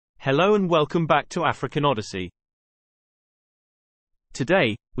Hello and welcome back to African Odyssey.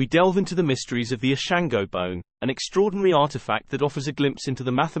 Today, we delve into the mysteries of the Ishango Bone, an extraordinary artifact that offers a glimpse into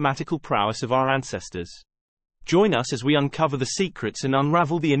the mathematical prowess of our ancestors. Join us as we uncover the secrets and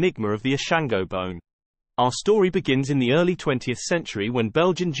unravel the enigma of the Ishango Bone. Our story begins in the early 20th century when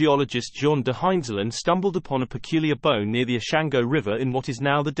Belgian geologist Jean de Heinzelin stumbled upon a peculiar bone near the Ishango River in what is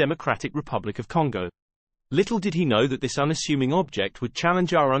now the Democratic Republic of Congo. Little did he know that this unassuming object would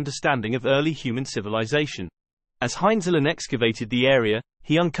challenge our understanding of early human civilization. As Heinzelin excavated the area,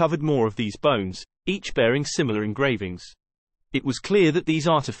 he uncovered more of these bones, each bearing similar engravings. It was clear that these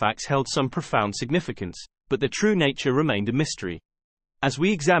artifacts held some profound significance, but their true nature remained a mystery. As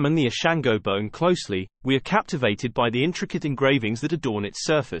we examine the Ishango bone closely, we are captivated by the intricate engravings that adorn its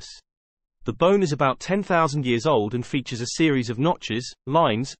surface. The bone is about 10,000 years old and features a series of notches,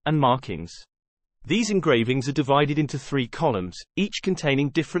 lines, and markings. These engravings are divided into 3 columns, each containing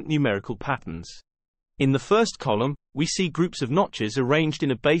different numerical patterns. In the first column, we see groups of notches arranged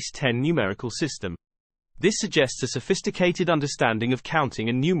in a base 10 numerical system. This suggests a sophisticated understanding of counting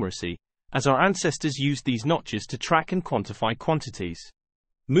and numeracy, as our ancestors used these notches to track and quantify quantities.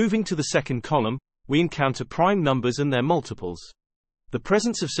 Moving to the second column, we encounter prime numbers and their multiples. The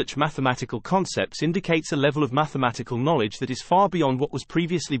presence of such mathematical concepts indicates a level of mathematical knowledge that is far beyond what was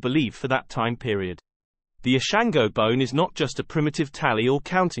previously believed for that time period. The Ishango bone is not just a primitive tally or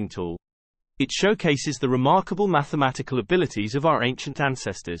counting tool. It showcases the remarkable mathematical abilities of our ancient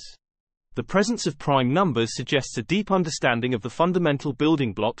ancestors. The presence of prime numbers suggests a deep understanding of the fundamental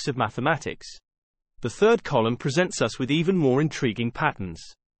building blocks of mathematics. The third column presents us with even more intriguing patterns.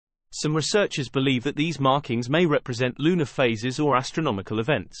 Some researchers believe that these markings may represent lunar phases or astronomical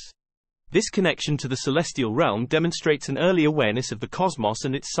events. This connection to the celestial realm demonstrates an early awareness of the cosmos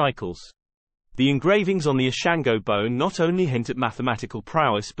and its cycles. The engravings on the Ishango bone not only hint at mathematical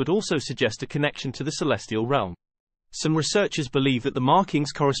prowess but also suggest a connection to the celestial realm. Some researchers believe that the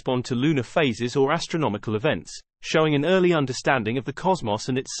markings correspond to lunar phases or astronomical events, showing an early understanding of the cosmos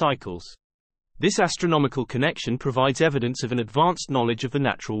and its cycles. This astronomical connection provides evidence of an advanced knowledge of the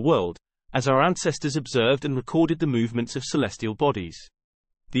natural world, as our ancestors observed and recorded the movements of celestial bodies.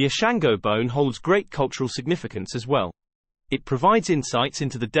 The Ishango bone holds great cultural significance as well. It provides insights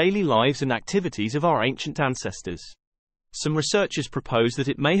into the daily lives and activities of our ancient ancestors. Some researchers propose that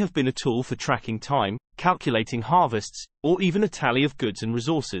it may have been a tool for tracking time, calculating harvests, or even a tally of goods and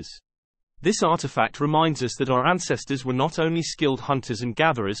resources. This artifact reminds us that our ancestors were not only skilled hunters and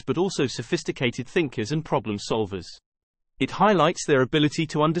gatherers but also sophisticated thinkers and problem solvers. It highlights their ability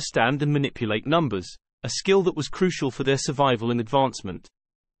to understand and manipulate numbers, a skill that was crucial for their survival and advancement.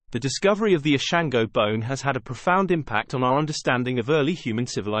 The discovery of the Ishango bone has had a profound impact on our understanding of early human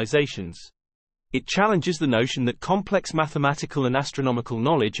civilizations. It challenges the notion that complex mathematical and astronomical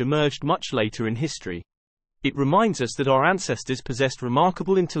knowledge emerged much later in history. It reminds us that our ancestors possessed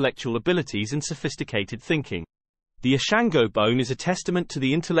remarkable intellectual abilities and sophisticated thinking. The Ishango bone is a testament to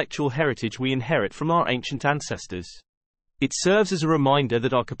the intellectual heritage we inherit from our ancient ancestors. It serves as a reminder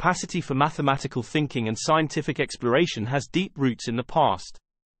that our capacity for mathematical thinking and scientific exploration has deep roots in the past.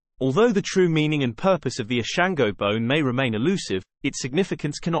 Although the true meaning and purpose of the Ishango bone may remain elusive, its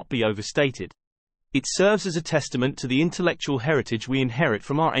significance cannot be overstated. It serves as a testament to the intellectual heritage we inherit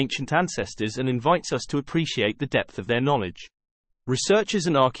from our ancient ancestors and invites us to appreciate the depth of their knowledge. Researchers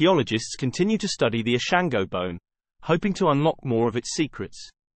and archaeologists continue to study the Ishango bone, hoping to unlock more of its secrets.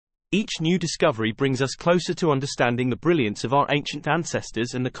 Each new discovery brings us closer to understanding the brilliance of our ancient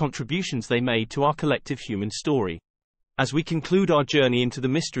ancestors and the contributions they made to our collective human story. As we conclude our journey into the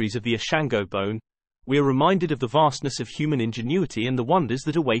mysteries of the Ishango bone, we are reminded of the vastness of human ingenuity and the wonders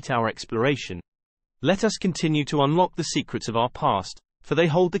that await our exploration. Let us continue to unlock the secrets of our past, for they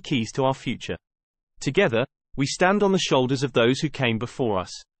hold the keys to our future. Together, we stand on the shoulders of those who came before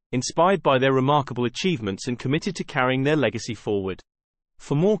us, inspired by their remarkable achievements and committed to carrying their legacy forward.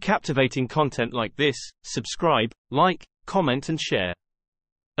 For more captivating content like this, subscribe, like, comment and share.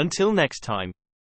 Until next time.